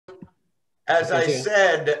as I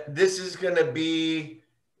said, this is going to be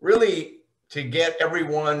really to get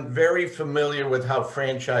everyone very familiar with how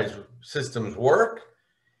franchise systems work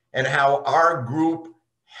and how our group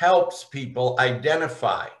helps people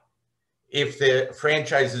identify if the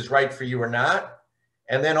franchise is right for you or not,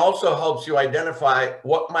 and then also helps you identify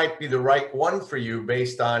what might be the right one for you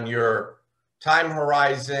based on your time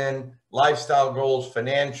horizon, lifestyle goals,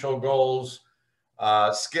 financial goals,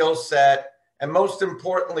 skill set, and most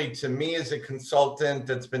importantly to me as a consultant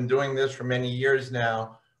that's been doing this for many years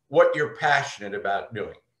now, what you're passionate about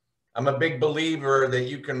doing. I'm a big believer that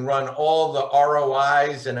you can run all the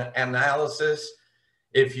ROIs and analysis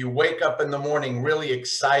if you wake up in the morning really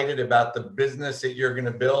excited about the business that you're going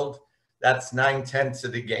to build. That's 9/10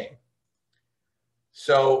 of the game.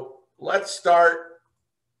 So let's start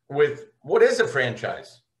with, what is a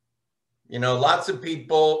franchise? You know, lots of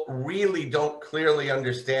people really don't clearly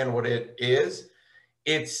understand what it is.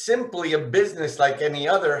 It's simply a business like any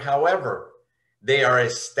other. However, they are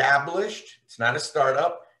established. It's not a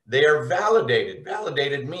startup. They are validated.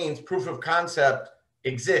 Validated means proof of concept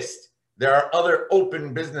exists. There are other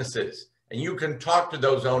open businesses, and you can talk to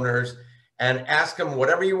those owners and ask them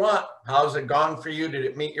whatever you want. How's it gone for you? Did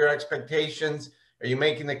it meet your expectations? Are you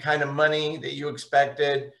making the kind of money that you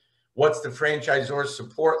expected? What's the franchisor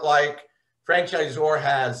support like? Franchisor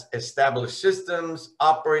has established systems,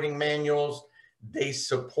 operating manuals. They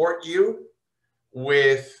support you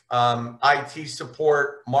with IT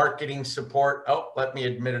support, marketing support. Oh, let me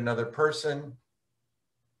admit another person.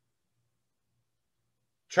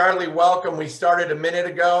 Charlie, welcome. We started a minute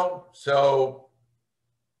ago, so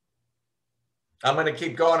I'm going to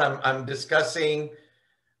keep going. I'm discussing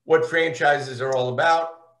what franchises are all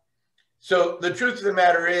about. So the truth of the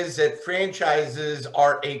matter is that franchises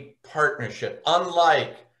are a partnership.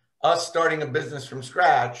 Unlike us starting a business from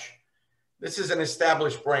scratch, this is an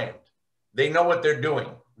established brand. They know what they're doing.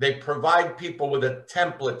 They provide people with a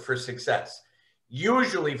template for success.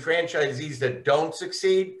 Usually franchisees that don't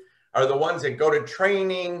succeed are the ones that go to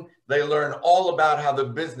training. They learn all about how the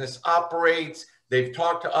business operates. They've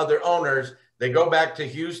talked to other owners. They go back to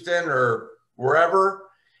Houston or wherever,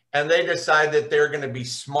 and they decide that they're going to be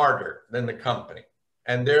smarter than the company.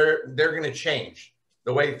 And they're going to change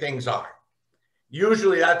the way things are.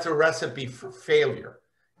 Usually that's a recipe for failure.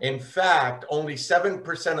 In fact, only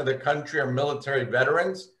 7% of the country are military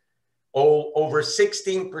veterans. Over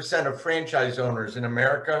 16% of franchise owners in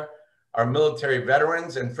America are military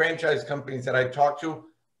veterans, and franchise companies that I talk to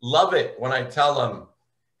love it when I tell them,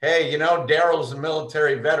 hey, you know, Daryl's a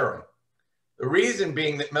military veteran. The reason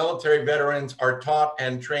being that military veterans are taught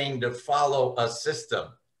and trained to follow a system.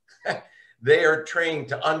 They are trained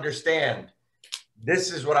to understand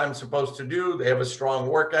this is what I'm supposed to do. They have a strong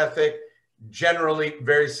work ethic, generally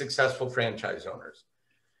very successful franchise owners.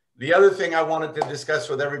 The other thing I wanted to discuss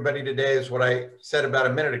with everybody today is what I said about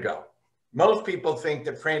a minute ago. Most people think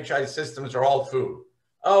that franchise systems are all food.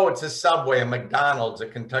 Oh, it's a Subway, a McDonald's, a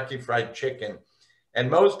Kentucky Fried Chicken. And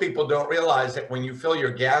most people don't realize that when you fill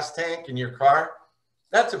your gas tank in your car,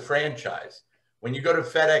 that's a franchise. When you go to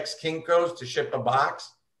FedEx Kinko's to ship a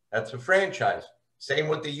box, that's a franchise. Same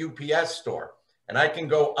with the UPS store. And I can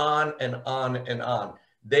go on and on and on.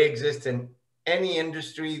 They exist in any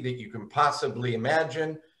industry that you can possibly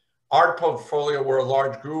imagine. Our portfolio, we're a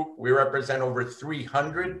large group. We represent over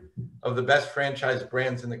 300 of the best franchise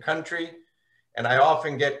brands in the country. And I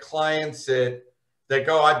often get clients that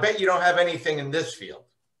go, I bet you don't have anything in this field.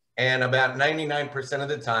 And about 99% of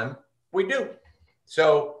the time, we do.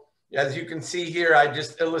 So as you can see here, I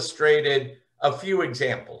just illustrated a few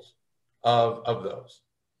examples of those.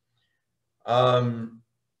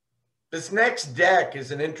 This next deck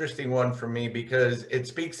is an interesting one for me because it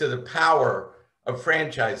speaks to the power of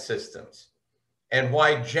franchise systems and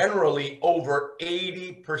why generally over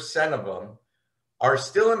 80% of them are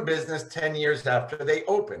still in business 10 years after they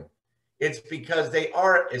open. It's because they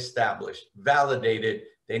are established, validated.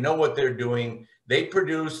 They know what they're doing. They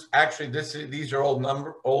produce, actually, these are old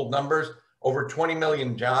numbers, over 20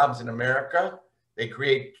 million jobs in America. They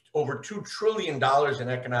create over $2 trillion in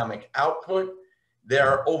economic output. There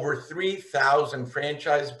are over 3,000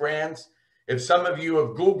 franchise brands. If some of you have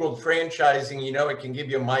Googled franchising, you know it can give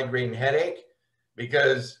you a migraine headache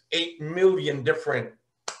because 8 million different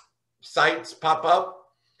sites pop up.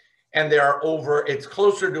 And there are it's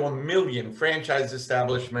closer to 1 million franchise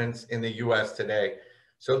establishments in the US today.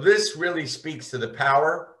 So this really speaks to the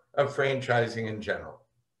power of franchising in general.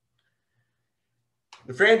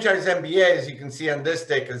 The Franchise MBA, as you can see on this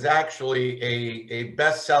deck, is actually a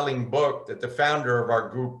best-selling book that the founder of our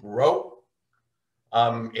group wrote.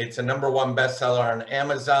 It's a #1 bestseller on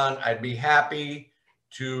Amazon. I'd be happy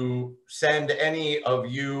to send any of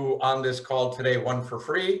you on this call today one for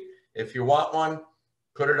free. If you want one,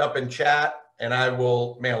 put it up in chat and I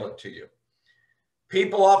will mail it to you.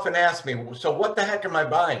 People often ask me, so what the heck am I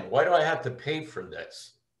buying? Why do I have to pay for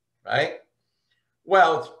this, right?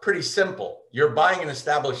 Well, it's pretty simple. You're buying an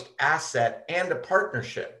established asset and a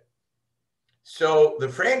partnership. So the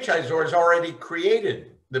franchisor has already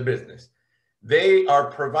created the business. They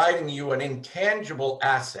are providing you an intangible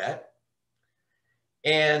asset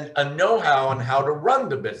and a know-how on how to run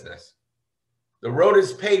the business. The road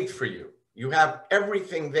is paved for you. You have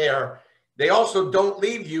everything there. They also don't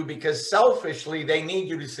leave you because selfishly they need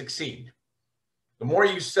you to succeed. The more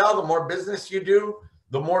you sell, the more business you do,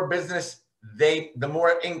 the more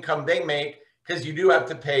income they make, because you do have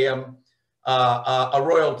to pay them a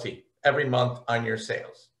royalty every month on your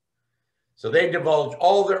sales. So they divulge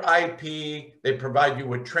all their IP. They provide you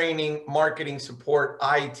with training, marketing support,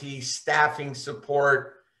 IT, staffing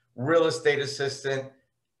support, real estate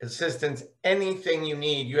assistance, anything you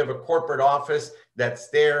need. You have a corporate office that's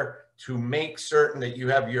there to make certain that you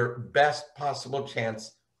have your best possible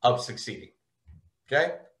chance of succeeding.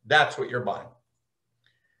 Okay? That's what you're buying.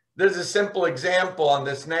 There's a simple example on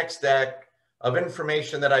this next deck of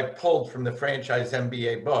information that I pulled from the Franchise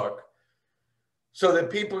MBA book so that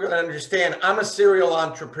people can understand I'm a serial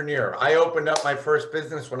entrepreneur. I opened up my first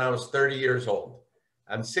business when I was 30 years old.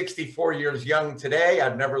 I'm 64 years young today.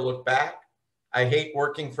 I've never looked back. I hate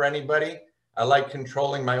working for anybody. I like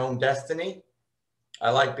controlling my own destiny. I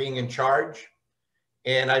like being in charge.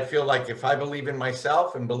 And I feel like if I believe in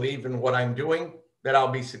myself and believe in what I'm doing, that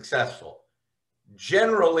I'll be successful.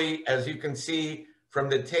 Generally, as you can see from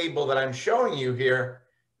the table that I'm showing you here,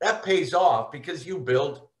 that pays off because you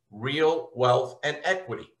build real wealth and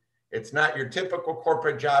equity. It's not your typical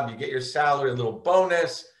corporate job. You get your salary, a little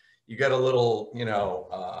bonus, you get a little,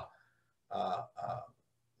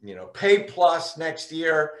 pay plus next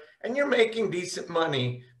year, and you're making decent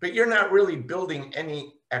money, but you're not really building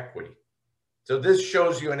any equity. So this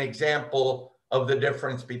shows you an example of the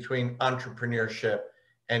difference between entrepreneurship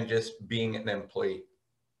and just being an employee.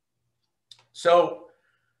 So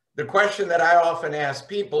the question that I often ask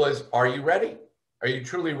people is, are you ready? Are you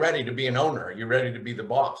truly ready to be an owner? Are you ready to be the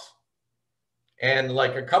boss? And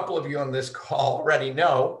like a couple of you on this call already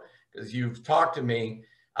know, because you've talked to me,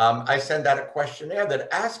 I send out a questionnaire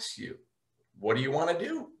that asks you, what do you want to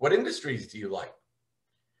do? What industries do you like?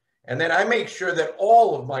 And then I make sure that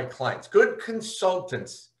all of my clients, good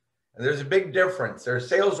consultants, and there's a big difference. There are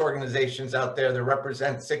sales organizations out there that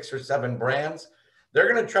represent 6 or 7 brands.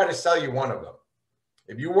 They're going to try to sell you one of them.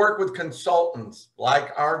 If you work with consultants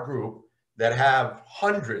like our group that have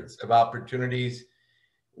hundreds of opportunities,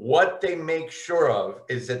 what they make sure of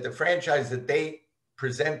is that the franchise that they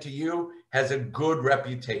present to you has a good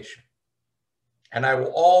reputation. And I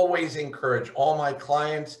will always encourage all my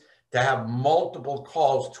clients to have multiple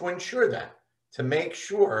calls to ensure that, to make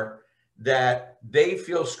sure that they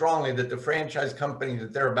feel strongly that the franchise company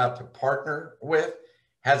that they're about to partner with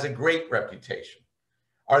has a great reputation.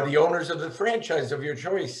 Are the owners of the franchise of your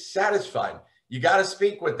choice satisfied? You got to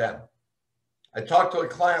speak with them. I talked to a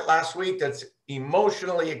client last week that's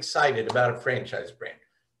emotionally excited about a franchise brand.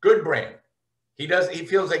 Good brand. He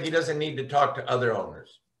feels like he doesn't need to talk to other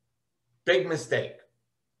owners. Big mistake.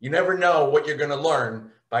 You never know what you're going to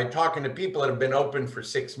learn by talking to people that have been open for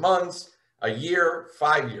 6 months, a year,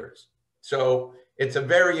 5 years. So it's a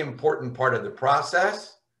very important part of the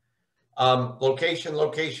process. Location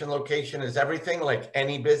is everything, like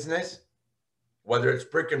any business, whether it's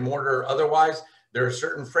brick and mortar or otherwise. There are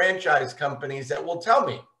certain franchise companies that will tell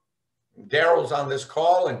me. Daryl's on this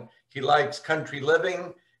call and he likes country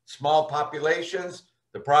living, small populations.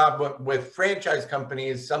 The problem with franchise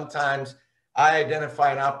companies, sometimes I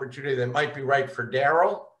identify an opportunity that might be right for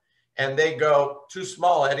Daryl and they go, too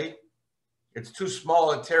small, Eddie. It's too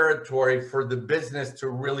small a territory for the business to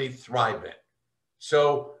really thrive in.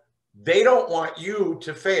 So they don't want you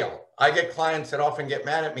to fail. I get clients that often get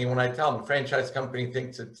mad at me when I tell them the franchise company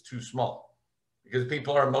thinks it's too small because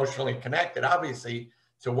people are emotionally connected, obviously,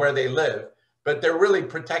 to where they live, but they're really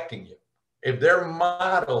protecting you. If their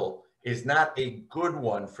model is not a good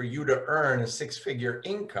one for you to earn a 6-figure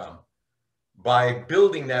income by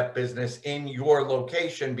building that business in your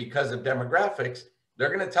location because of demographics,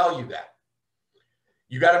 they're going to tell you that.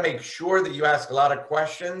 You got to make sure that you ask a lot of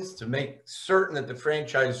questions to make certain that the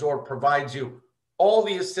franchisor provides you all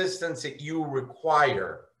the assistance that you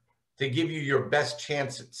require to give you your best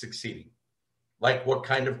chance at succeeding. Like what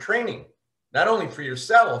kind of training, not only for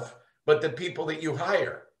yourself, but the people that you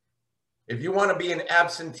hire. If you want to be an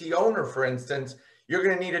absentee owner, for instance, you're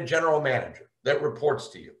going to need a general manager that reports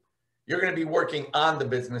to you. You're going to be working on the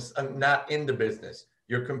business, not in the business.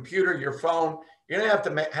 Your computer, your phone, you're going to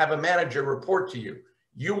have have a manager report to you.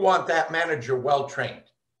 You want that manager well-trained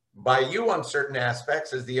by you on certain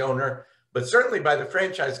aspects as the owner, but certainly by the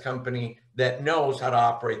franchise company that knows how to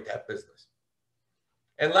operate that business.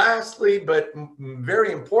 And lastly, but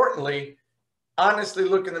very importantly, honestly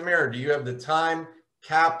look in the mirror. Do you have the time,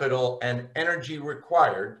 capital, and energy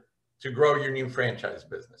required to grow your new franchise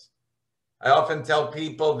business? I often tell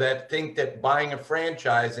people that think that buying a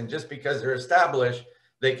franchise and just because they're established,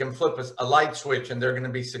 they can flip a light switch and they're going to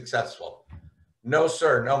be successful. No,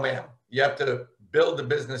 sir. No, ma'am. You have to build the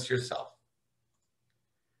business yourself.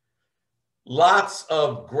 Lots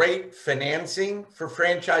of great financing for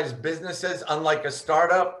franchise businesses, unlike a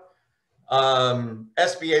startup.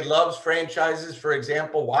 SBA loves franchises, for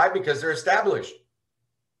example. Why? Because they're established.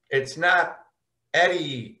 It's not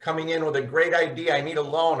Eddie coming in with a great idea. I need a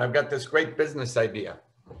loan. I've got this great business idea.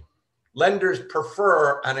 Lenders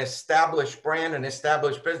prefer an established brand, an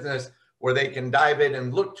established business where they can dive in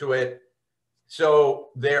and look to it. So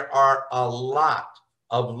there are a lot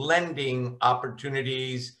of lending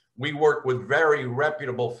opportunities. We work with very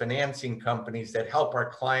reputable financing companies that help our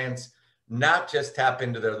clients not just tap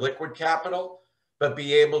into their liquid capital, but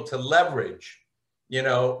be able to leverage,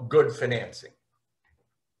 good financing.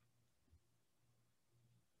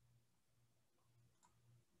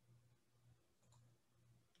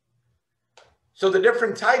 So the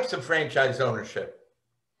different types of franchise ownership.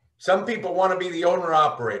 Some people want to be the owner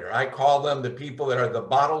operator. I call them the people that are the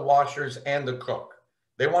bottle washers and the cook.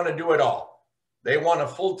 They want to do it all. They want a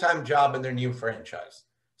full-time job in their new franchise.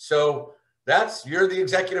 So you're the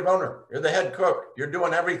executive owner. You're the head cook. You're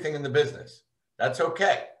doing everything in the business. That's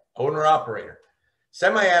okay. Owner operator.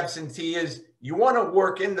 Semi-absentee is you want to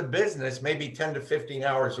work in the business maybe 10 to 15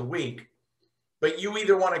 hours a week, but you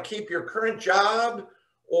either want to keep your current job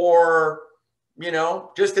or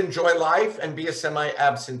just enjoy life and be a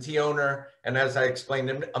semi-absentee owner. And as I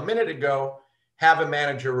explained a minute ago, have a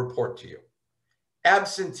manager report to you.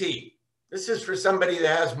 Absentee. This is for somebody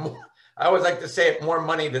that has more, I always like to say it, more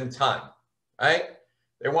money than time, right?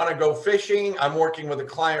 They want to go fishing. I'm working with a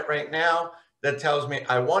client right now that tells me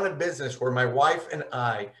I want a business where my wife and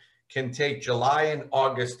I can take July and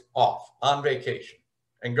August off on vacation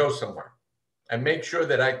and go somewhere and make sure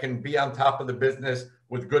that I can be on top of the business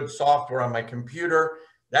with good software on my computer.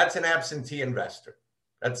 That's an absentee investor.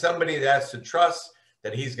 That's somebody that has to trust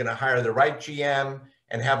that he's going to hire the right GM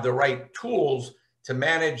and have the right tools to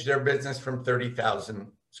manage their business from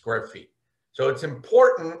 30,000 square feet. So it's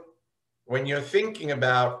important when you're thinking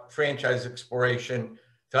about franchise exploration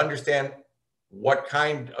to understand what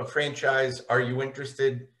kind of franchise are you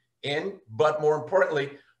interested in, but more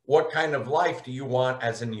importantly, what kind of life do you want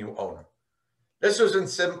as a new owner? This was a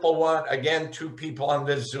simple one. Again, 2 people on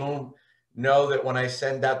this Zoom know that when I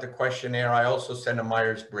send out the questionnaire, I also send a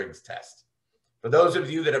Myers-Briggs test. For those of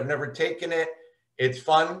you that have never taken it, it's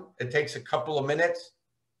fun. It takes a couple of minutes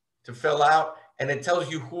to fill out, and it tells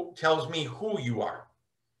me who you are.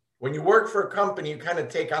 When you work for a company, you kind of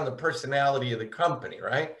take on the personality of the company,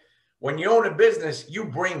 right? When you own a business, you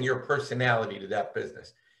bring your personality to that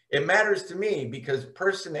business. It matters to me because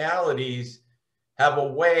personalities have a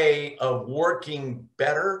way of working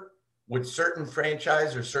better with certain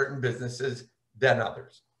franchise or certain businesses than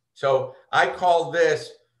others. So I call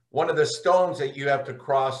this one of the stones that you have to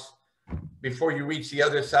cross before you reach the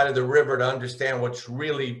other side of the river to understand what's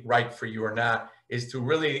really right for you or not, is to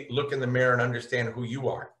really look in the mirror and understand who you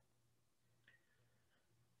are.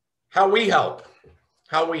 How we help.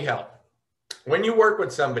 When you work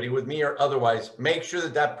with somebody, with me or otherwise, make sure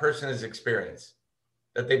that that person is experienced,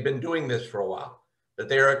 that they've been doing this for a while, that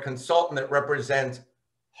they are a consultant that represents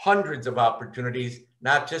hundreds of opportunities,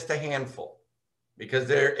 not just a handful. Because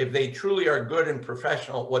if they truly are good and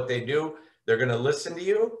professional at what they do, they're going to listen to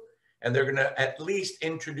you and they're going to at least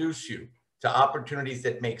introduce you to opportunities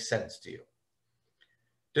that make sense to you.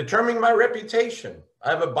 Determining my reputation. I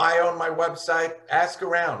have a bio on my website. Ask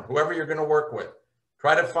around, whoever you're going to work with.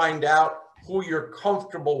 Try to find out who you're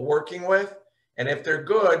comfortable working with. And if they're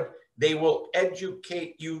good, they will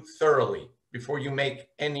educate you thoroughly before you make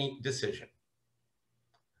any decision.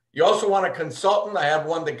 You also want a consultant. I have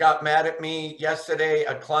one that got mad at me yesterday,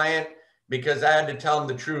 a client, because I had to tell him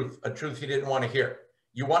the truth, a truth he didn't want to hear.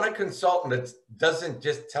 You want a consultant that doesn't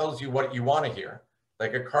just tells you what you want to hear,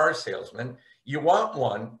 like a car salesman. You want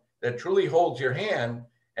one that truly holds your hand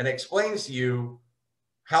and explains to you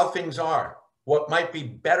how things are, what might be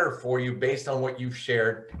better for you based on what you've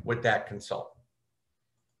shared with that consultant.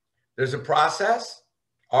 There's a process.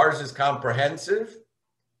 Ours is comprehensive.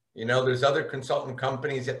 There's other consultant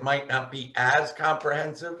companies that might not be as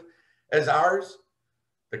comprehensive as ours.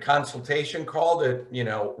 The consultation call that, you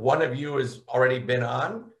know, one of you has already been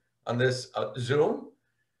on this Zoom.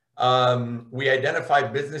 We identify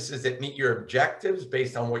businesses that meet your objectives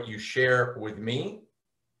based on what you share with me.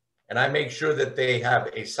 And I make sure that they have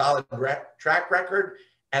a solid track record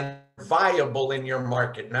and viable in your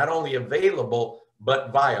market, not only available,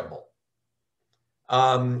 but viable.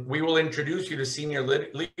 We will introduce you to senior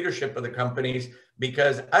leadership of the companies,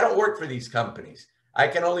 because I don't work for these companies. I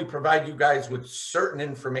can only provide you guys with certain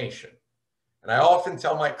information. And I often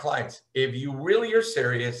tell my clients, if you really are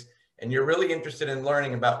serious and you're really interested in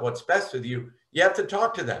learning about what's best with you, you have to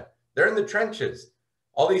talk to them. They're in the trenches.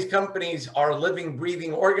 All these companies are a living,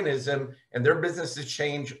 breathing organism, and their businesses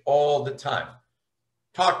change all the time.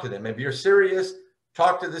 Talk to them. If you're serious,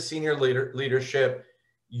 talk to the senior leadership.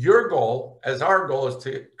 Your goal, as our goal, is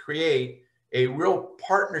to create a real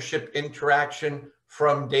partnership interaction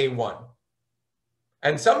from day one.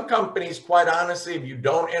 And some companies, quite honestly, if you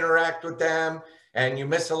don't interact with them and you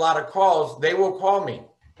miss a lot of calls, they will call me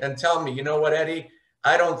and tell me, you know what, Eddie,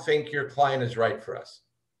 I don't think your client is right for us.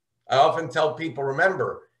 I often tell people,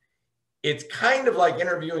 remember, it's kind of like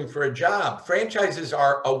interviewing for a job. Franchises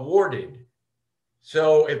are awarded.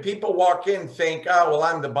 So if people walk in and think, oh, well,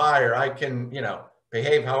 I'm the buyer, I can, you know,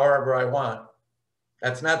 behave however I want.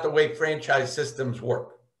 That's not the way franchise systems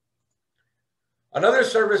work. Another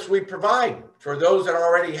service we provide for those that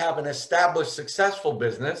already have an established, successful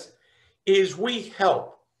business is we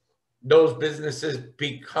help those businesses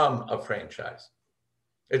become a franchise.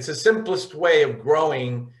 It's the simplest way of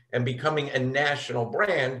growing and becoming a national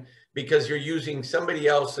brand, because you're using somebody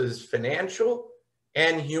else's financial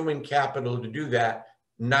and human capital to do that,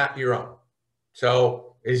 not your own.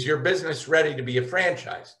 So is your business ready to be a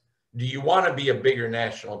franchise? Do you want to be a bigger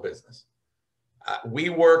national business? We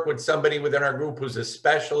work with somebody within our group who's a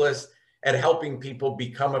specialist at helping people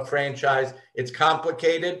become a franchise. It's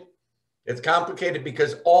complicated. It's complicated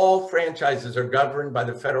because all franchises are governed by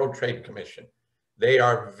the Federal Trade Commission. They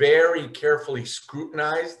are very carefully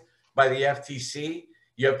scrutinized by the FTC.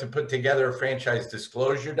 You have to put together a franchise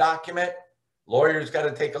disclosure document. Lawyers got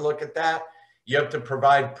to take a look at that. You have to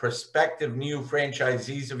provide prospective new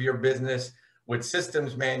franchisees of your business with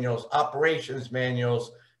systems manuals, operations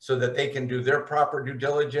manuals, so that they can do their proper due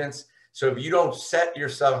diligence. So if you don't set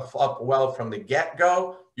yourself up well from the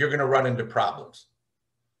get-go, you're going to run into problems.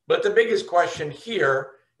 But the biggest question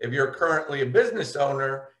here, if you're currently a business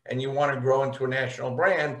owner and you want to grow into a national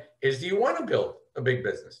brand, is do you want to build a big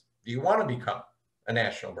business? Do you want to become a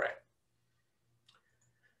national brand?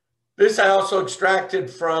 This I also extracted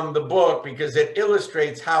from the book because it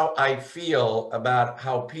illustrates how I feel about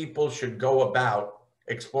how people should go about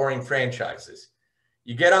exploring franchises.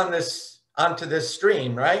 You get onto this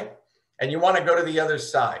stream, right? And you want to go to the other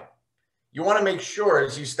side. You want to make sure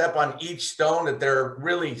as you step on each stone that they're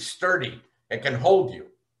really sturdy and can hold you.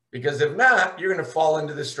 Because if not, you're going to fall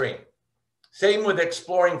into the stream. Same with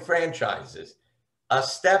exploring franchises. A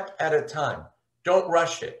step at a time. Don't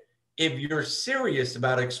rush it. If you're serious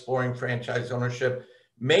about exploring franchise ownership,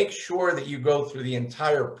 make sure that you go through the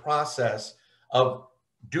entire process of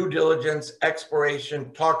due diligence,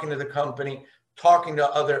 exploration, talking to the company, talking to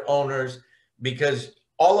other owners, because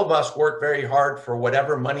all of us work very hard for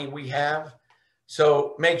whatever money we have.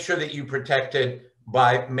 So make sure that you protect it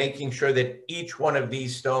by making sure that each one of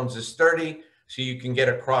these stones is sturdy so you can get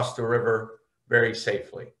across the river very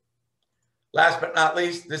safely. Last but not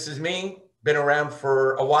least, this is me. Been around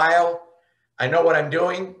for a while. I know what I'm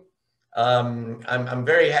doing. I'm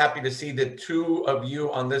very happy to see that 2 of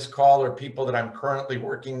you on this call are people that I'm currently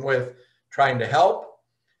working with, trying to help.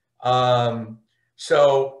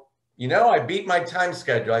 So, you know, I beat my time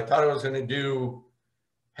schedule. I thought I was going to do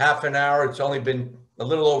half an hour. It's only been a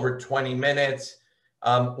little over 20 minutes.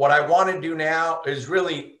 What I want to do now is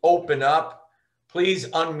really open up. Please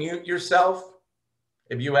unmute yourself.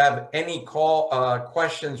 If you have any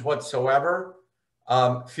questions whatsoever,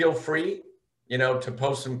 feel free, you know, to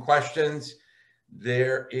post some questions.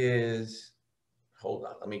 There is, hold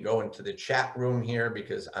on, let me go into the chat room here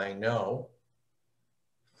because I know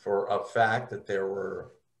for a fact that there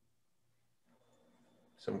were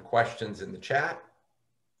some questions in the chat.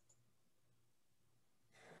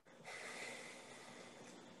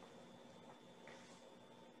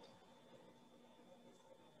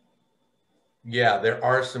 Yeah, there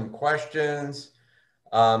are some questions.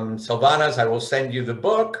 Sylvanas, I will send you the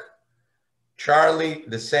book. Charlie,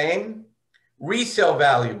 the same. Resale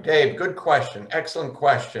value. Dave, good question. Excellent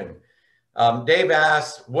question. Dave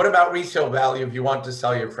asks, what about resale value if you want to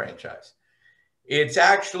sell your franchise? It's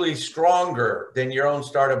actually stronger than your own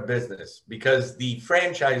startup business because the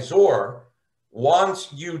franchisor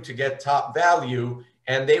wants you to get top value,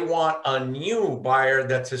 and they want a new buyer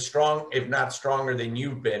that's as strong, if not stronger than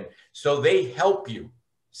you've been. So they help you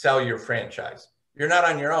sell your franchise. You're not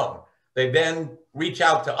on your own. They then reach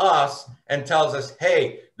out to us and tells us,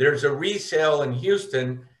 hey, there's a resale in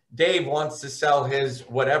Houston. Dave wants to sell his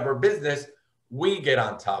whatever business. We get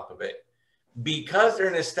on top of it. Because they're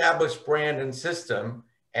an established brand and system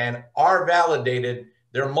and are validated,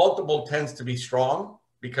 their multiple tends to be strong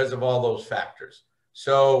because of all those factors.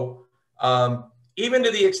 So even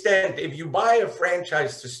to the extent, if you buy a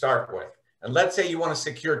franchise to start with, and let's say you want to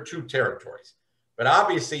secure 2 territories, but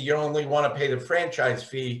obviously you only want to pay the franchise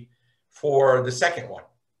fee for the second one.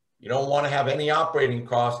 You don't want to have any operating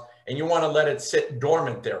costs, and you want to let it sit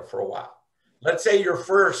dormant there for a while. Let's say your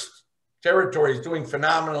first territory is doing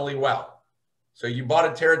phenomenally well. So you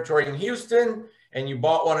bought a territory in Houston and you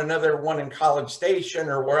bought another one in College Station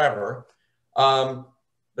or wherever.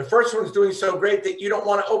 The first one's doing so great that you don't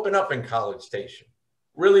want to open up in College Station.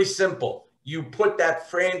 Really simple. You put that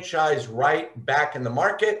franchise right back in the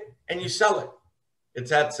market and you sell it. It's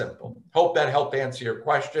that simple. Hope that helped answer your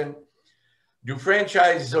question. Do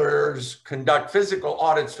franchisors conduct physical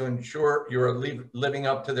audits to ensure you're living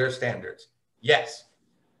up to their standards? Yes.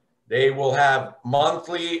 They will have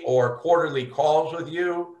monthly or quarterly calls with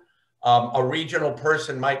you. A regional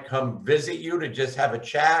person might come visit you to just have a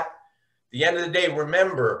chat. At the end of the day,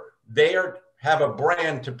 remember, they have a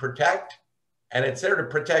brand to protect, and it's there to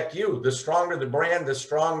protect you. The stronger the brand, the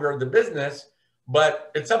stronger the business, but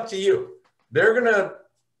it's up to you. They're going to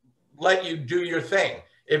let you do your thing.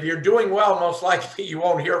 If you're doing well, most likely you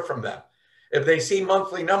won't hear from them. If they see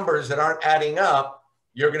monthly numbers that aren't adding up,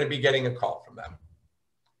 you're going to be getting a call from them.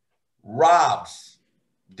 Rob's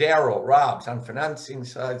on financing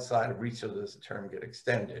side of resale, does the term get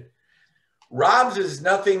extended? Rob's is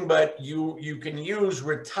nothing but you can use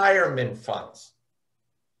retirement funds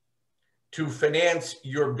to finance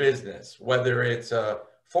your business, whether it's a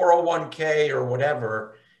 401k or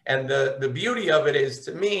whatever. And the beauty of it is,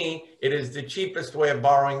 to me, it is the cheapest way of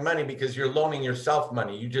borrowing money because you're loaning yourself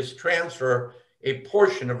money. You just transfer a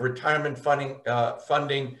portion of retirement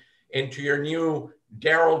funding into your new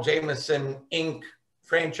Daryl Jameson Inc.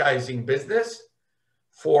 franchising business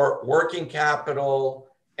for working capital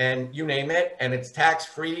and you name it. And it's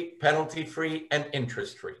tax-free, penalty-free, and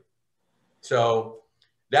interest-free. So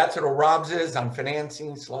that's what a Rob's is on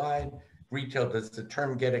financing slide. Retail, does the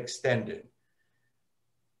term get extended?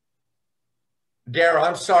 Daryl,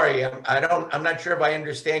 I'm sorry. I'm not sure if I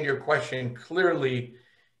understand your question clearly.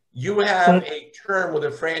 You have a term with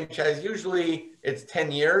a franchise. Usually it's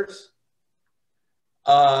 10 years.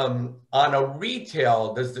 On a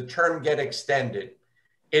retail, does the term get extended?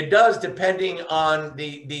 It does, depending on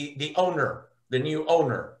the owner, the new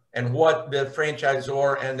owner, and what the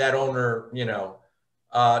franchisor and that owner,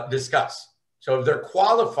 discuss. So if they're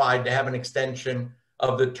qualified to have an extension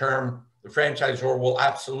of the term, the franchisor will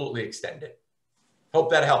absolutely extend it. Hope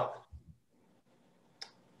that helped.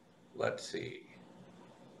 Let's see.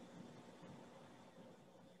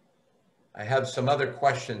 I have some other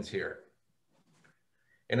questions here.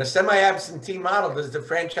 In a semi-absentee model, does the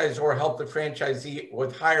franchisor help the franchisee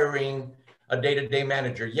with hiring a day-to-day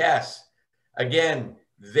manager? Yes. Again,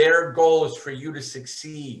 their goal is for you to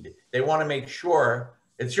succeed. They want to make sure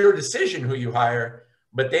it's your decision who you hire,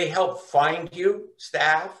 but they help find you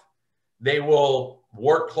staff. They will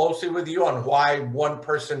work closely with you on why one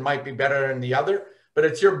person might be better than the other, but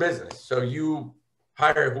it's your business. So you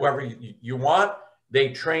hire whoever you want.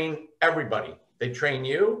 They train everybody. They train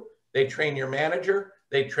you. They train your manager.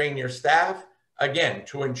 They train your staff, again,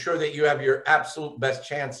 to ensure that you have your absolute best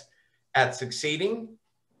chance at succeeding.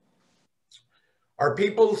 Are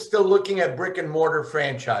people still looking at brick and mortar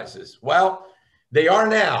franchises? Well, they are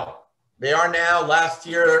now. They are now. Last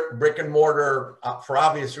year, brick and mortar, for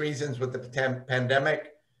obvious reasons with the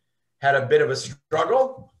pandemic, had a bit of a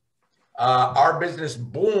struggle. Our business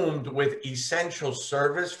boomed with essential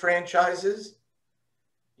service franchises.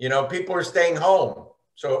 People are staying home.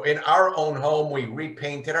 So in our own home, we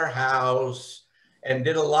repainted our house and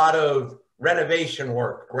did a lot of renovation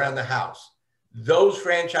work around the house. Those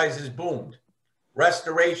franchises boomed.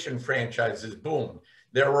 Restoration franchises boomed.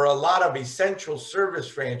 There were a lot of essential service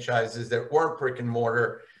franchises that weren't brick and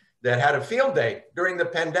mortar that had a field day during the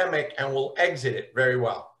pandemic and will exit it very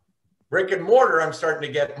well. Brick and mortar, I'm starting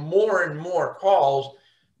to get more and more calls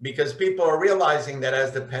because people are realizing that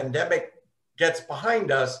as the pandemic gets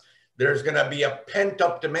behind us, there's going to be a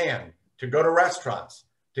pent-up demand to go to restaurants,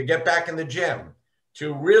 to get back in the gym,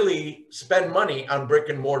 to really spend money on brick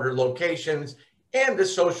and mortar locations and to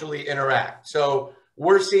socially interact. So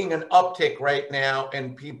we're seeing an uptick right now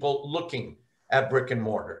in people looking at brick and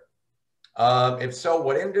mortar? If so,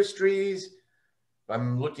 what industries? If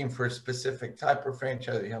I'm looking for a specific type of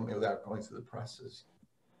franchise, help me without going through the process.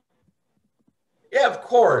 Yeah, of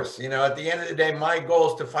course. You know, at the end of the day, my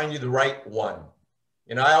goal is to find you the right one.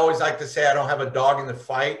 You know, I always like to say I don't have a dog in the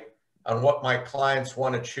fight on what my clients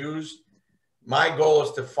want to choose. My goal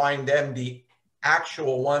is to find them the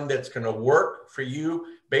actual one that's going to work for you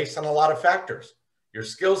based on a lot of factors. Your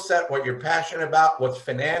skill set, what you're passionate about, what's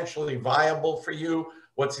financially viable for you,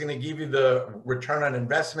 what's going to give you the return on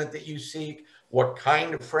investment that you seek, what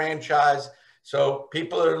kind of franchise. So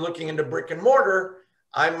people that are looking into brick and mortar,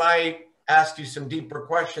 I might ask you some deeper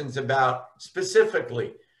questions about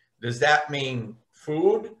specifically, does that mean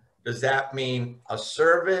food? Does that mean a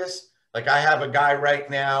service? Like I have a guy right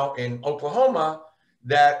now in Oklahoma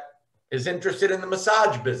that is interested in the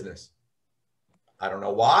massage business. I don't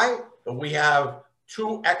know why, but we have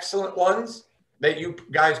two excellent ones that you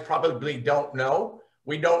guys probably don't know.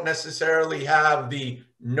 We don't necessarily have the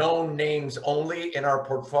known names only in our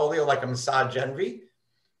portfolio like a Massage Envy.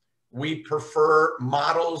 We prefer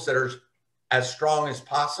models that are as strong as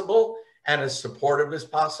possible and as supportive as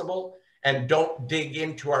possible, and don't dig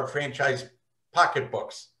into our franchise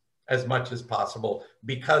pocketbooks as much as possible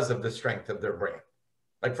because of the strength of their brand.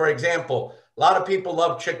 Like, for example, a lot of people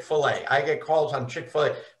love Chick-fil-A. I get calls on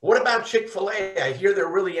Chick-fil-A. What about Chick-fil-A? I hear they're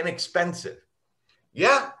really inexpensive.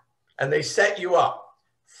 Yeah, and they set you up.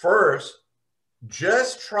 First,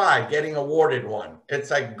 just try getting awarded one.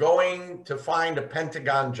 It's like going to find a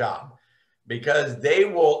Pentagon job, because they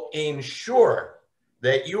will ensure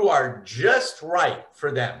that you are just right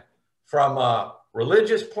for them from a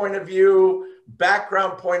religious point of view,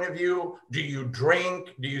 background point of view. Do you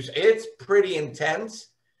drink? It's pretty intense,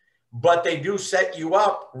 but they do set you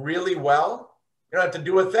up really well. You don't have to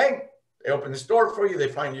do a thing. They open the store for you. They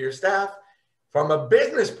find you your staff. From a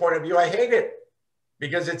business point of view, I hate it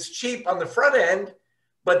because it's cheap on the front end,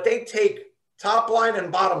 but they take top line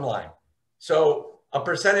and bottom line. So a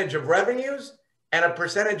percentage of revenues and a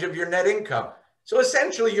percentage of your net income. So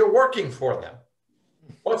essentially you're working for them.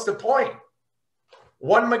 What's the point?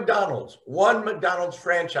 One McDonald's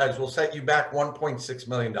franchise will set you back $1.6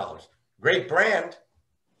 million. Great brand,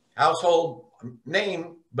 household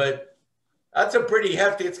name, but that's a pretty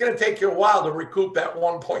hefty, it's going to take you a while to recoup that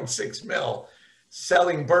 1.6 mil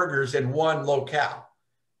selling burgers in one locale.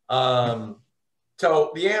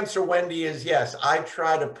 So the answer, Wendy, is yes. I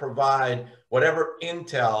try to provide whatever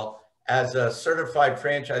intel as a certified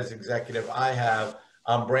franchise executive I have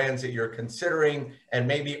on brands that you're considering and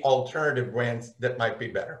maybe alternative brands that might be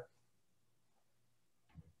better.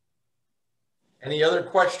 Any other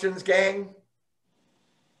questions, gang?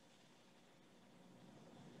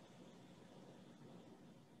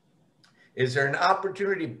 Is there an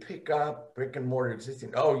opportunity to pick up brick and mortar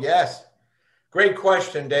existing? Oh, yes. Great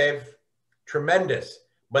question, Dave. Tremendous.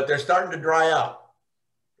 But they're starting to dry up.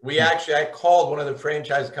 I called one of the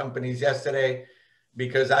franchise companies yesterday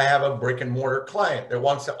because I have a brick and mortar client that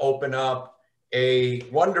wants to open up a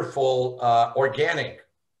wonderful organic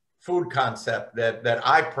food concept that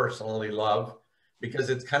I personally love, because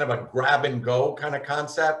it's kind of a grab and go kind of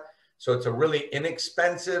concept. So it's a really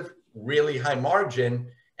inexpensive, really high margin,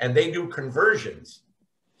 and they do conversions.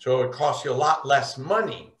 So it costs you a lot less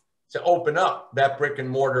money to open up that brick and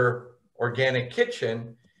mortar organic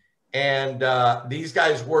kitchen. And these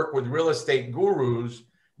guys work with real estate gurus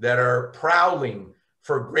that are prowling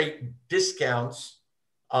for great discounts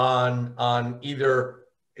on either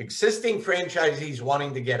existing franchisees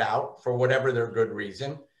wanting to get out for whatever their good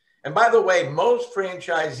reason. And by the way, most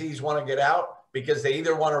franchisees want to get out because they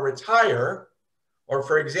either want to retire, or,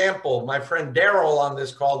 for example, my friend Daryl on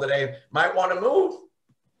this call today might want to move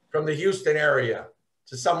from the Houston area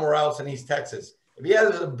to somewhere else in East Texas. If he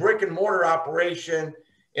has a brick and mortar operation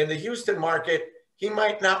in the Houston market, he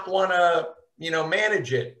might not want to,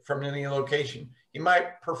 manage it from any location. He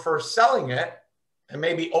might prefer selling it and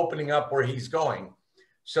maybe opening up where he's going.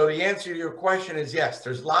 So the answer to your question is yes,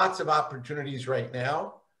 there's lots of opportunities right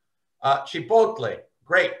now. Chipotle,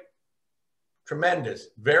 great, tremendous,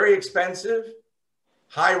 very expensive,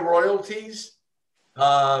 high royalties,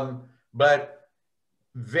 but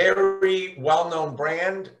very well-known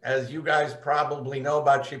brand. As you guys probably know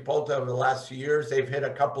about Chipotle over the last few years, they've hit a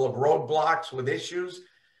couple of roadblocks with issues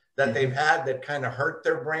that they've had that kind of hurt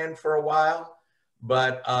their brand for a while.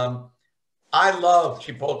 But I love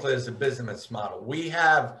Chipotle as a business model. We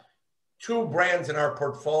have two brands in our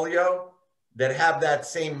portfolio that have that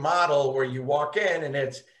same model where you walk in and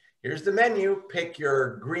here's the menu, pick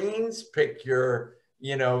your greens, pick your,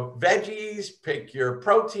 veggies, pick your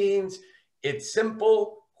proteins. It's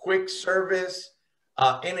simple, quick service.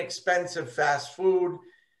 inexpensive fast food.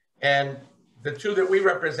 And the two that we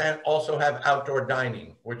represent also have outdoor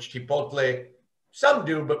dining, which Chipotle, some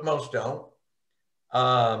do, but most don't.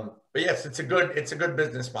 But yes, it's a good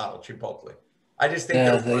business model, Chipotle. I just think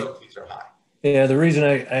their royalties are high. Yeah, the reason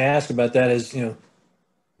I ask about that is,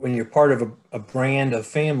 when you're part of a brand of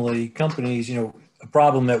family companies, a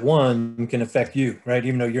problem at one can affect you, right?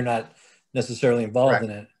 Even though you're not necessarily involved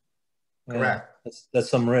in it. Correct. That's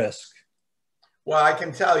some risk. Well, I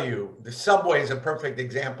can tell you, the Subway is a perfect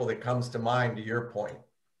example that comes to mind to your point.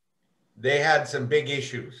 They had some big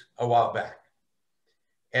issues a while back.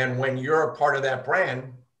 And when you're a part of that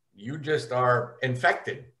brand, you just are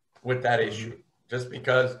infected with that issue just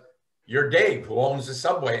because you're Dave, who owns the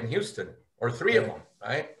Subway in Houston, or three of them,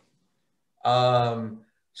 right?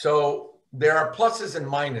 So there are pluses and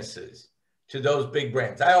minuses to those big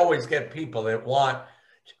brands. I always get people that want,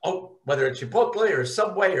 whether it's Chipotle or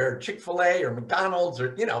Subway or Chick-fil-A or McDonald's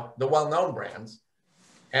or, the well-known brands.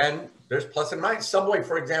 And there's plus and minus. Subway,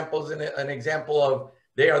 for example, is an example of,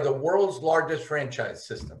 they are the world's largest franchise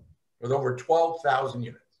system with over 12,000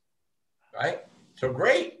 units, right? So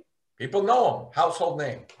great. People know them, household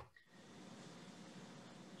name.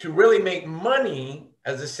 To really make money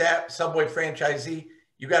as a Subway franchisee,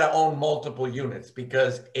 you got to own multiple units,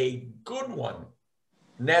 because a good one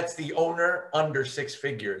nets the owner under six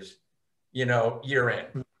figures, year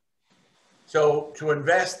end. So to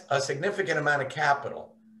invest a significant amount of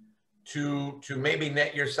capital to maybe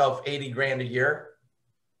net yourself 80 grand a year,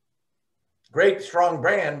 great, strong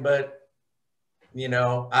brand, but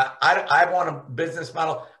I want a business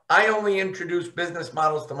model. I only introduce business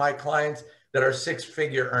models to my clients that are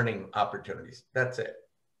six-figure earning opportunities. That's it.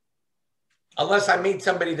 Unless I meet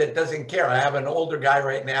somebody that doesn't care. I have an older guy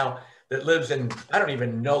right now that lives in, I don't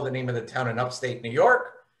even know the name of the town in upstate New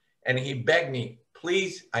York. And he begged me,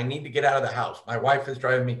 please, I need to get out of the house. My wife is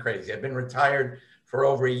driving me crazy. I've been retired for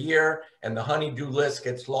over a year, and the honey-do list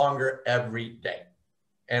gets longer every day.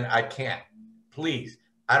 And I can't. Please,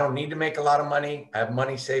 I don't need to make a lot of money. I have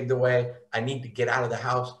money saved away. I need to get out of the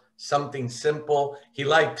house. Something simple. He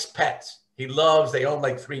likes pets. They own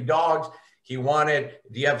like 3 dogs. He wanted,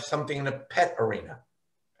 do you have something in the pet arena?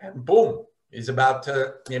 And boom, he's about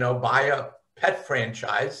to, buy a pet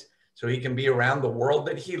franchise so he can be around the world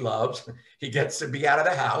that he loves. He gets to be out of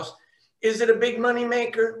the house. Is it a big money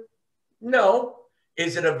maker? No.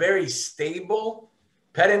 Is it a very stable?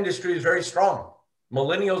 Pet industry is very strong.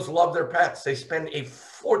 Millennials love their pets. They spend a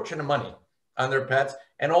fortune of money on their pets,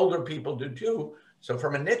 and older people do too. So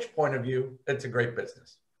from a niche point of view, it's a great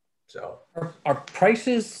business. So are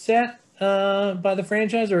prices set by the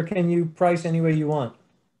franchise, or can you price any way you want?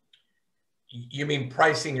 You mean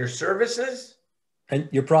pricing your services? And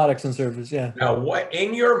your products and services, yeah. Now, what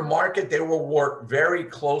in your market, they will work very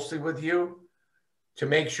closely with you to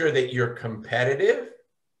make sure that you're competitive,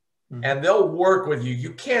 and they'll work with you.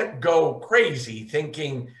 You can't go crazy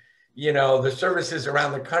thinking, the services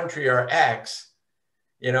around the country are X,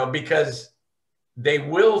 because they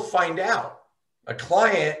will find out. A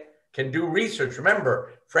client can do research.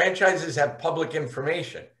 Remember, franchises have public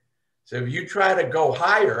information. So if you try to go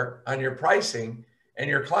higher on your pricing and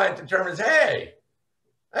your client determines, hey,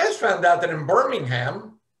 I just found out that in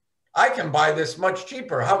Birmingham, I can buy this much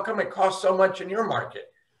cheaper. How come it costs so much in your market?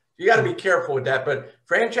 You got to be careful with that. But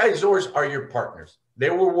franchisors are your partners. They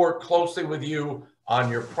will work closely with you on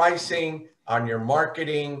your pricing, on your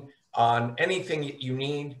marketing, on anything that you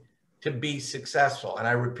need to be successful. And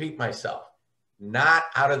I repeat myself, not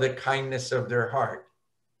out of the kindness of their heart.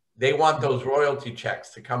 They want those royalty checks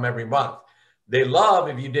to come every month. They love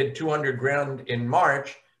if you did 200 grand in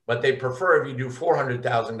March, but they prefer if you do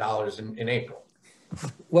 $400,000 in April.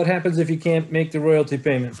 What happens if you can't make the royalty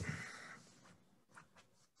payment?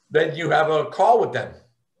 Then you have a call with them.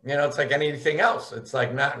 It's like anything else. It's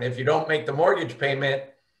like not, if you don't make the mortgage payment,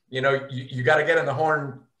 you got to get on the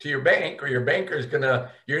horn to your bank, or your banker is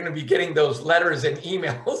you're going to be getting those letters and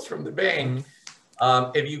emails from the bank.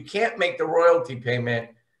 If you can't make the royalty payment,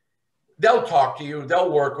 they'll talk to you.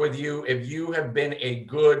 They'll work with you. If you have been a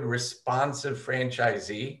good, responsive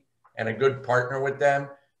franchisee and a good partner with them,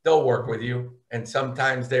 they'll work with you. And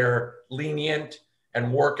sometimes they're lenient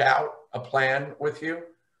and work out a plan with you.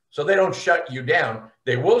 So they don't shut you down.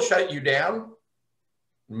 They will shut you down,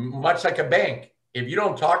 much like a bank. If you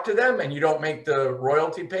don't talk to them and you don't make the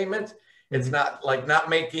royalty payments, it's not like not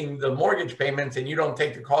making the mortgage payments and you don't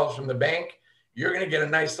take the calls from the bank. You're going to get a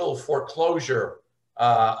nice little foreclosure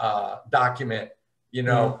document,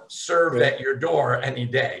 served at your door any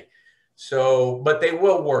day. So, but they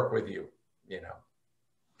will work with you,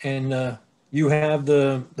 And you have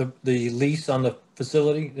the lease on the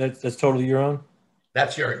facility that's totally your own?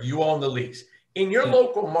 That's you own the lease. In your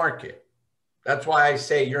local market, that's why I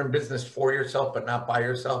say you're in business for yourself, but not by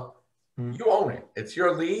yourself. You own it. It's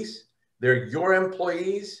your lease. They're your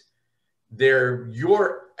employees. They're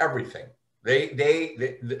your everything.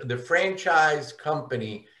 The franchise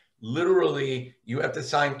company, literally, you have to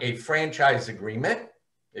sign a franchise agreement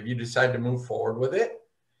if you decide to move forward with it.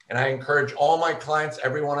 And I encourage all my clients,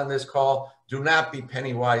 everyone on this call, do not be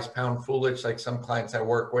penny wise, pound foolish, like some clients I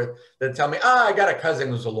work with that tell me, I got a cousin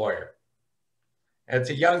who's a lawyer. And it's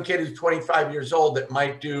a young kid who's 25 years old that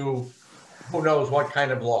might do who knows what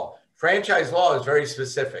kind of law. Franchise law is very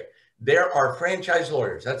specific. There are franchise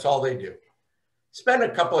lawyers. That's all they do. Spend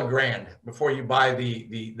a couple of grand before you buy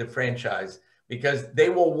the franchise, because they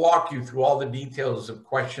will walk you through all the details of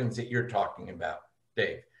questions that you're talking about,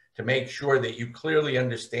 Dave, to make sure that you clearly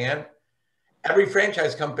understand. Every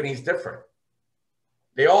franchise company is different.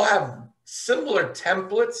 They all have similar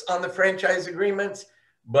templates on the franchise agreements,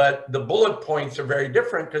 but the bullet points are very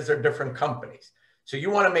different because they're different companies. So you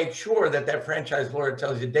want to make sure that that franchise lawyer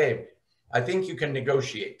tells you, Dave, I think you can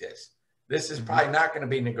negotiate this. This is probably not going to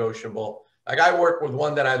be negotiable. Like, I work with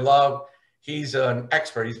one that I love. He's an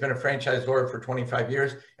expert. He's been a franchise lawyer for 25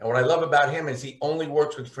 years. And what I love about him is he only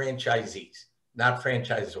works with franchisees, not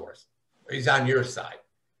franchisors. He's on your side.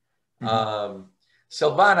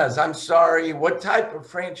 Sylvanas, I'm sorry. What type of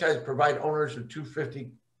franchise provide owners with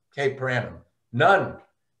 $250K per annum? None.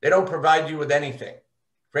 They don't provide you with anything.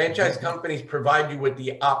 Franchise companies provide you with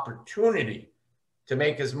the opportunity to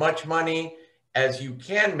make as much money as you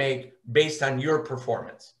can make based on your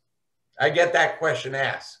performance. I get that question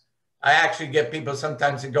asked. I actually get people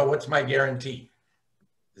sometimes that go, what's my guarantee?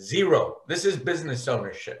 Zero. This is business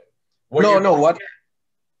ownership.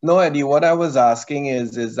 No, Eddie, what I was asking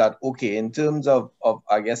is that, okay, in terms of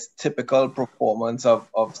I guess, typical performance of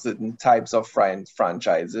certain types of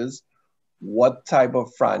franchises, what type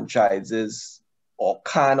of franchises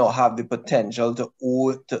can or have the potential to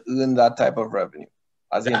earn that type of revenue?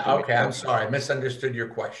 Okay, I'm sorry. I misunderstood your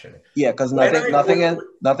question. Yeah, because nothing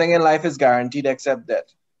in life is guaranteed except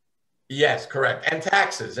debt. Yes, correct. And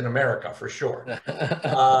taxes in America, for sure.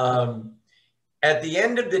 At the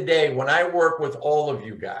end of the day, when I work with all of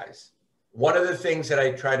you guys, one of the things that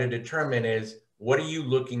I try to determine is, what are you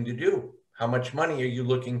looking to do? How much money are you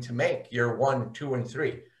looking to make year 1, 2, and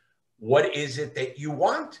 3? What is it that you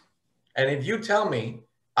want? And if you tell me,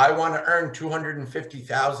 I want to earn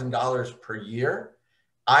 $250,000 per year,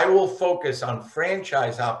 I will focus on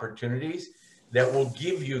franchise opportunities that will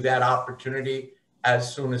give you that opportunity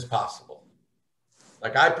as soon as possible.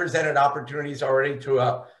 Like, I presented opportunities already to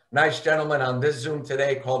a nice gentleman on this Zoom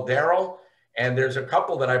today called Daryl. And there's a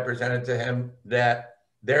couple that I presented to him that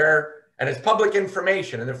and it's public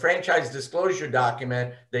information in the franchise disclosure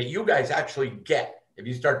document that you guys actually get. If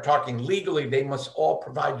you start talking legally, they must all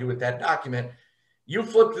provide you with that document. You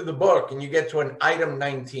flip through the book and you get to an item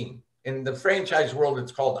 19. In the franchise world,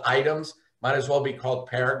 it's called items, might as well be called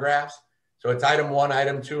paragraphs. So it's item 1,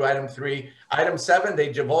 item 2, item 3, item 7,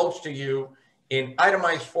 they divulge to you in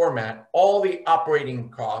itemized format all the operating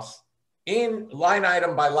costs in line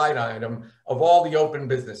item by line item of all the open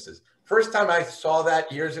businesses. First time I saw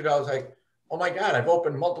that years ago, I was like, oh my God, I've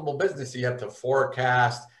opened multiple businesses. You have to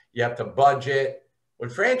forecast, you have to budget.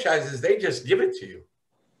 With franchises, they just give it to you,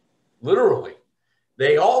 literally.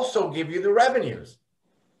 They also give you the revenues.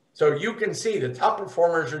 So you can see the top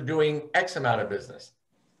performers are doing X amount of business.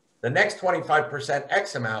 The next 25%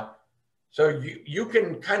 X amount. So you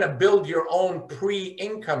can kind of build your own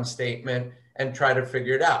pre-income statement and try to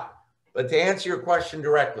figure it out. But to answer your question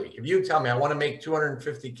directly, if you tell me I want to make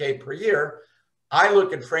 $250K per year, I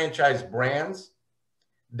look at franchise brands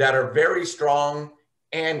that are very strong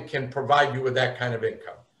and can provide you with that kind of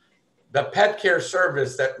income. The pet care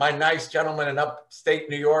service that my nice gentleman in upstate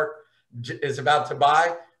New York is about to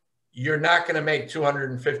buy, you're not going to make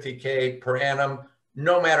 $250K per annum,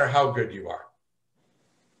 no matter how good you are.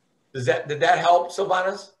 Did that help,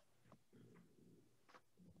 Sylvanas?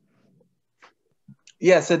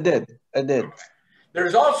 Yes, it did. It did.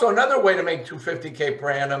 There's also another way to make $250K per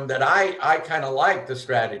annum that I kind of like the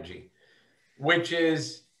strategy, which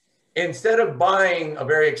is, instead of buying a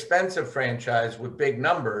very expensive franchise with big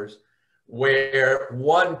numbers, where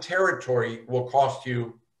one territory will cost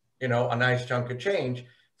you, a nice chunk of change,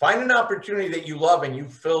 find an opportunity that you love and you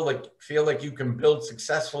feel like you can build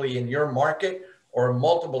successfully in your market or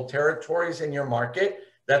multiple territories in your market.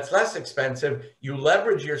 That's less expensive. You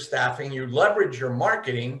leverage your staffing, you leverage your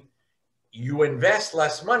marketing, you invest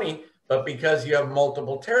less money, but because you have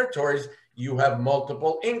multiple territories, you have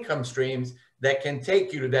multiple income streams that can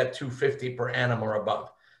take you to that $250 per annum or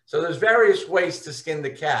above. So there's various ways to skin the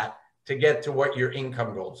cat to get to what your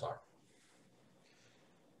income goals are.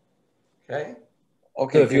 Okay.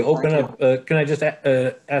 Okay. So if you open up, can I just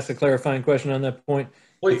ask a clarifying question on that point?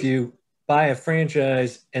 Please. If you buy a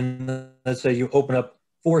franchise and let's say you open up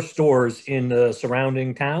 4 stores in the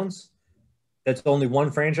surrounding towns, that's only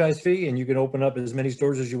one franchise fee and you can open up as many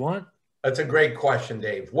stores as you want? That's a great question,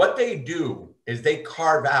 Dave. What they do is they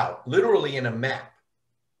carve out literally in a map.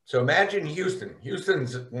 So imagine Houston.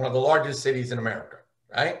 Houston's one of the largest cities in America,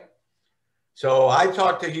 right? So I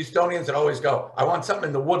talk to Houstonians that always go, I want something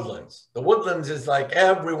in the Woodlands. The Woodlands is like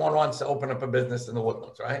everyone wants to open up a business in the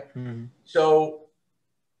Woodlands, right? Mm-hmm. So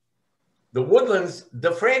the Woodlands,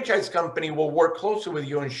 the franchise company will work closely with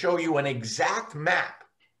you and show you an exact map,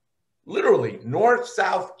 literally north,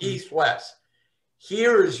 south, east, west.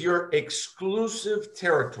 Here is your exclusive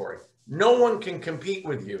territory. No one can compete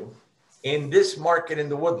with you in this market in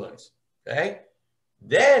the Woodlands, okay?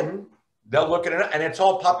 Then they'll look at it, and it's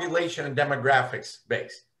all population and demographics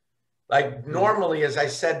based. Like normally, as I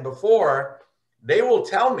said before, they will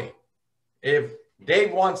tell me if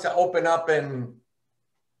Dave wants to open up in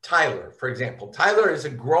Tailor, for example. Tailor is a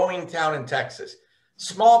growing town in Texas.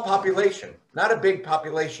 Small population, not a big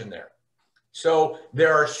population there. So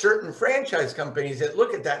there are certain franchise companies that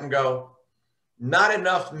look at that and go, not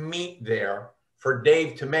enough meat there for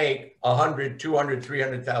Dave to make $100,000,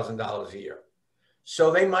 $200,000, $300,000 a year.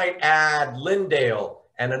 So they might add Lindale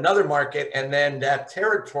and another market, and then that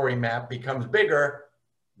territory map becomes bigger.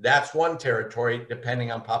 That's one territory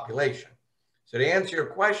depending on population. So to answer your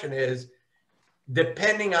question is,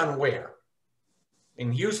 depending on where.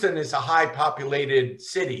 In Houston is a high populated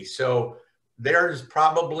city. So there's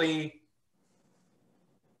probably,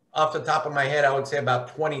 off the top of my head, I would say about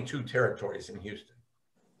 22 territories in Houston.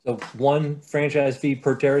 So one franchise fee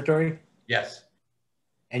per territory? Yes.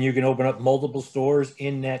 And you can open up multiple stores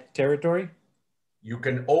in that territory? You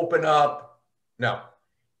can open up, no,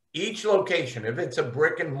 each location, if it's a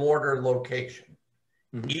brick and mortar location,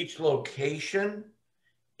 each location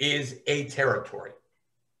is a territory.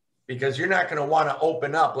 Because you're not going to want to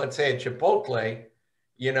open up, let's say, a Chipotle,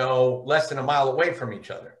 you know, less than a mile away from each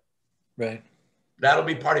other. Right. That'll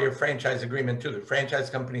be part of your franchise agreement too. The franchise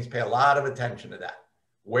companies pay a lot of attention to that.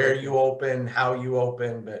 Where you open, how you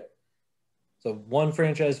open, but. So one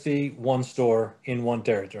franchise fee, one store in one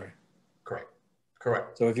territory.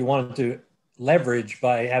 Correct. So if you wanted to leverage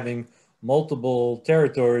by having multiple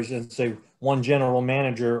territories and say one general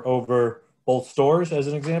manager over both stores as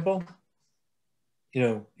an example, you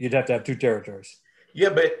know, you'd have to have 2 territories. Yeah,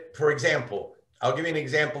 but for example, I'll give you an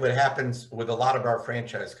example that happens with a lot of our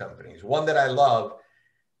franchise companies. One that I love,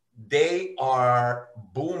 they are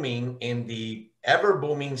booming in the ever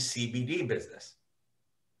booming CBD business.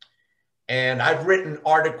 And I've written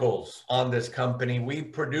articles on this company. We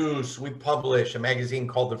publish a magazine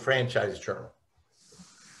called The Franchise Journal.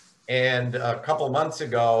 And a couple of months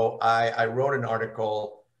ago, I wrote an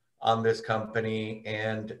article on this company,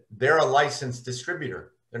 and they're a licensed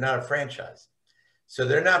distributor. They're not a franchise. So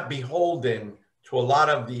they're not beholden to a lot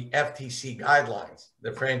of the FTC guidelines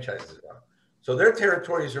that franchises are. So their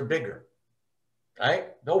territories are bigger,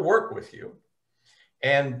 right? They'll work with you.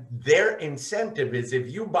 And their incentive is if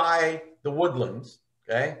you buy the Woodlands,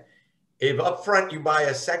 okay, if up front you buy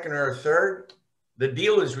a second or a third, the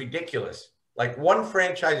deal is ridiculous. Like one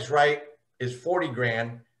franchise right is 40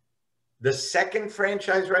 grand. The second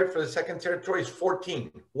franchise right for the second territory is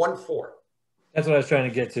 14. That's what I was trying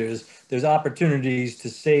to get to, is there's opportunities to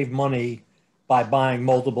save money by buying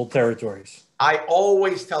multiple territories. I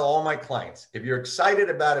always tell all my clients, if you're excited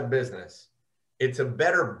about a business, it's a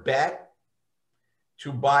better bet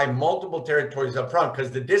to buy multiple territories up front, because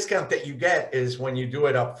the discount that you get is when you do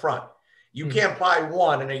it up front. You can't buy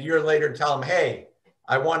one and a year later tell them, hey,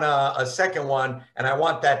 I want a second one and I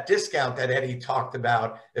want that discount that Eddie talked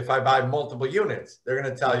about if I buy multiple units. They're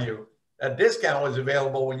going to tell you that discount was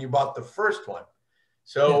available when you bought the first one.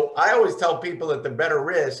 So I always tell people that the better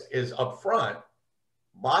risk is up front.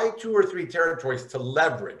 Buy 2 or 3 territories to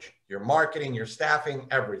leverage your marketing, your staffing,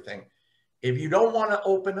 everything. If you don't want to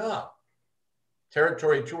open up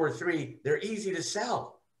territory 2 or 3, they're easy to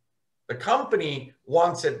sell. The company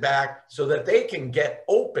wants it back so that they can get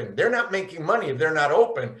open. They're not making money if they're not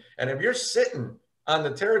open. And if you're sitting on the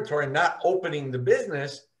territory not opening the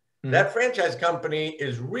business, that franchise company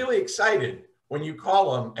is really excited when you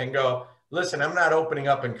call them and go, listen, I'm not opening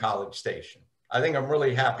up in College Station. I think I'm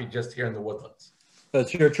really happy just here in the Woodlands. So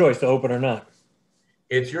it's your choice to open or not.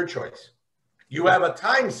 It's your choice. You have a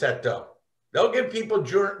time set though. They'll give people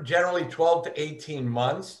generally 12 to 18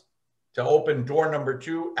 months to open door number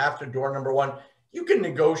 2 after door number 1. You can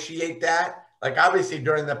negotiate that. Like obviously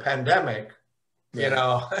during the pandemic, you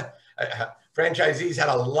know, Franchisees had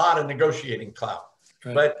a lot of negotiating clout,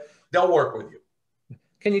 Right. but they'll work with you.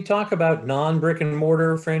 Can you talk about non-brick and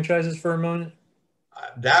mortar franchises for a moment?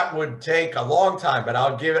 That would take a long time, but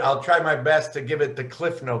I'll try my best to give it the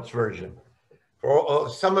Cliff Notes version. For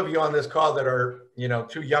some of you on this call that are,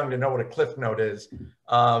 too young to know what a Cliff Note is,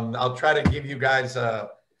 I'll try to give you guys a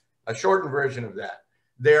shortened version of that.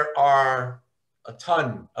 There are a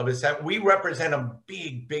ton of we represent a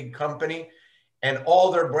big company, and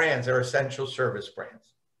all their brands are essential service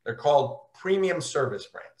brands. They're called premium service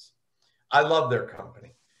brands. I love their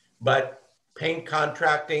company, but paint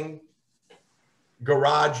contracting,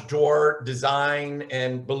 garage door design,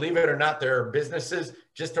 and believe it or not, there are businesses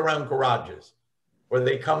just around garages where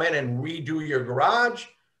they come in and redo your garage,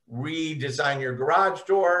 redesign your garage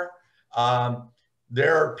door.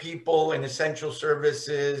 There are people in essential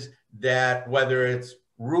services that, whether it's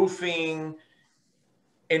roofing,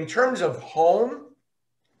 in terms of home,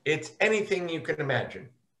 it's anything you can imagine.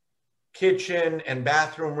 Kitchen and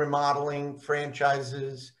bathroom remodeling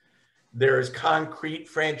franchises. There's concrete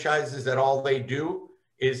franchises that all they do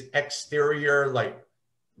is exterior, like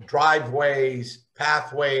driveways,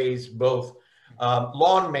 pathways, both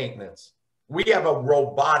lawn maintenance. We have a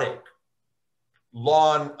robotic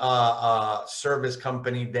lawn service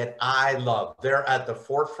company that I love. They're at the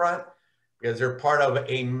forefront because they're part of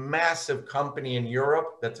a massive company in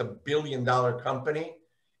Europe that's $1 billion company.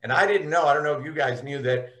 And I didn't know, I don't know if you guys knew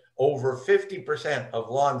that over 50% of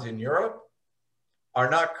lawns in Europe are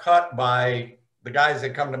not cut by the guys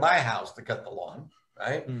that come to my house to cut the lawn,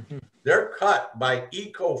 right? Mm-hmm. They're cut by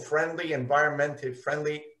eco-friendly, environmentally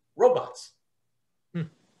friendly robots.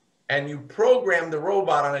 And you program the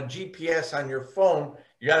robot on a GPS on your phone.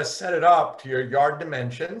 You got to set it up to your yard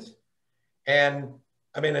dimensions. And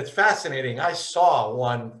I mean, it's fascinating. I saw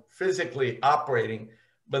one physically operating,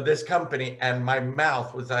 but this company, and my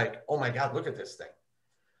mouth was like, oh my God, look at this thing.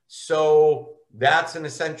 So that's an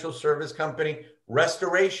essential service company.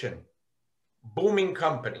 Restoration, booming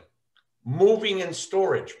company. Moving and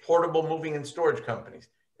storage, portable moving and storage companies.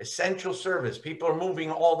 Essential service, people are moving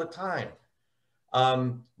all the time.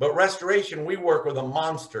 But restoration, we work with a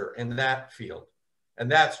monster in that field.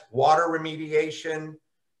 And that's water remediation.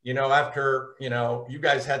 After, you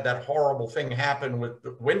guys had that horrible thing happen with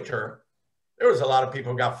the winter, there was a lot of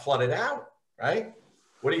people who got flooded out, right?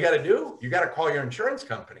 What do you got to do? You got to call your insurance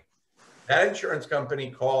company. That insurance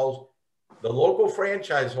company calls the local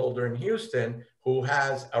franchise holder in Houston who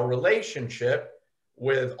has a relationship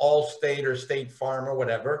with Allstate or State Farm or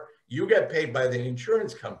whatever. You get paid by the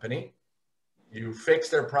insurance company. You fix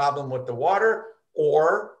their problem with the water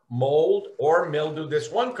or mold or mildew. This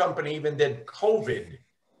one company even did COVID.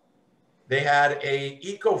 They had a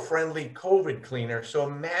eco-friendly COVID cleaner. So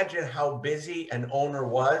imagine how busy an owner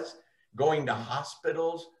was going to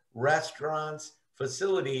hospitals, restaurants,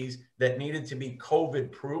 facilities that needed to be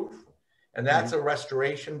COVID proof. And that's a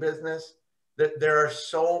restoration business. There are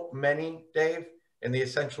so many, Dave, in the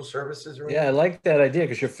essential services arena. Yeah, I like that idea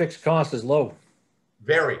because your fixed cost is low.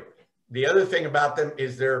 Very. The other thing about them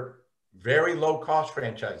is they're very low cost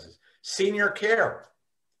franchises. Senior care.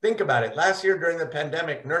 Think about it. Last year during the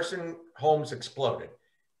pandemic, nursing homes exploded.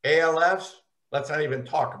 ALFs, let's not even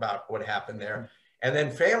talk about what happened there. And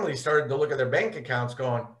then families started to look at their bank accounts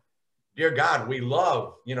going, dear God, we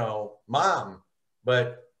love, mom,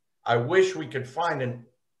 but I wish we could find an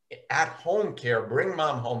at-home care, bring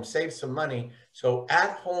mom home, save some money. So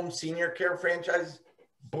at-home senior care franchises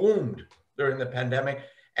boomed during the pandemic.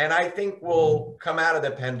 And I think we'll come out of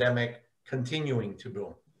the pandemic continuing to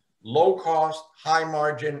boom. Low cost, high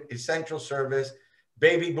margin, essential service.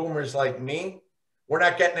 Baby boomers like me, we're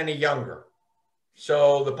not getting any younger.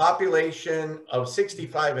 So the population of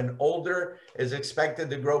 65 and older is expected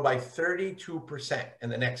to grow by 32% in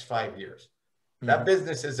the next 5 years. That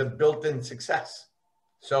business is a built-in success.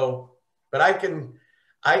 So, but I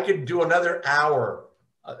could do another hour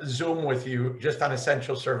Zoom with you just on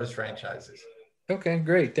essential service franchises. Okay,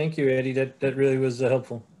 great. Thank you, Eddie. That really was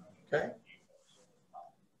helpful. Okay.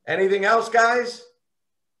 Anything else, guys?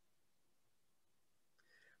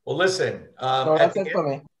 Well, listen. No, that's it for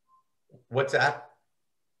me. What's that?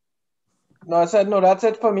 No, I said, no, that's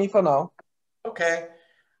it for me for now. Okay.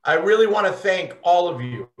 I really want to thank all of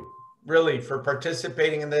you, really, for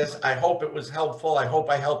participating in this. I hope it was helpful. I hope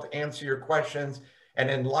I helped answer your questions and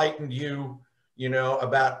enlightened you,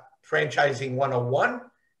 about franchising 101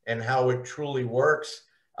 and how it truly works.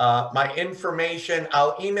 My information,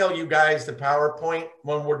 I'll email you guys the PowerPoint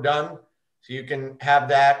when we're done, so you can have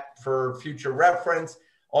that for future reference.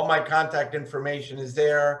 All my contact information is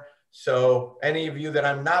there. So any of you that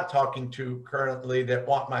I'm not talking to currently that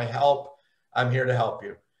want my help, I'm here to help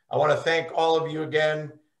you. I want to thank all of you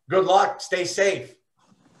again. Good luck. Stay safe.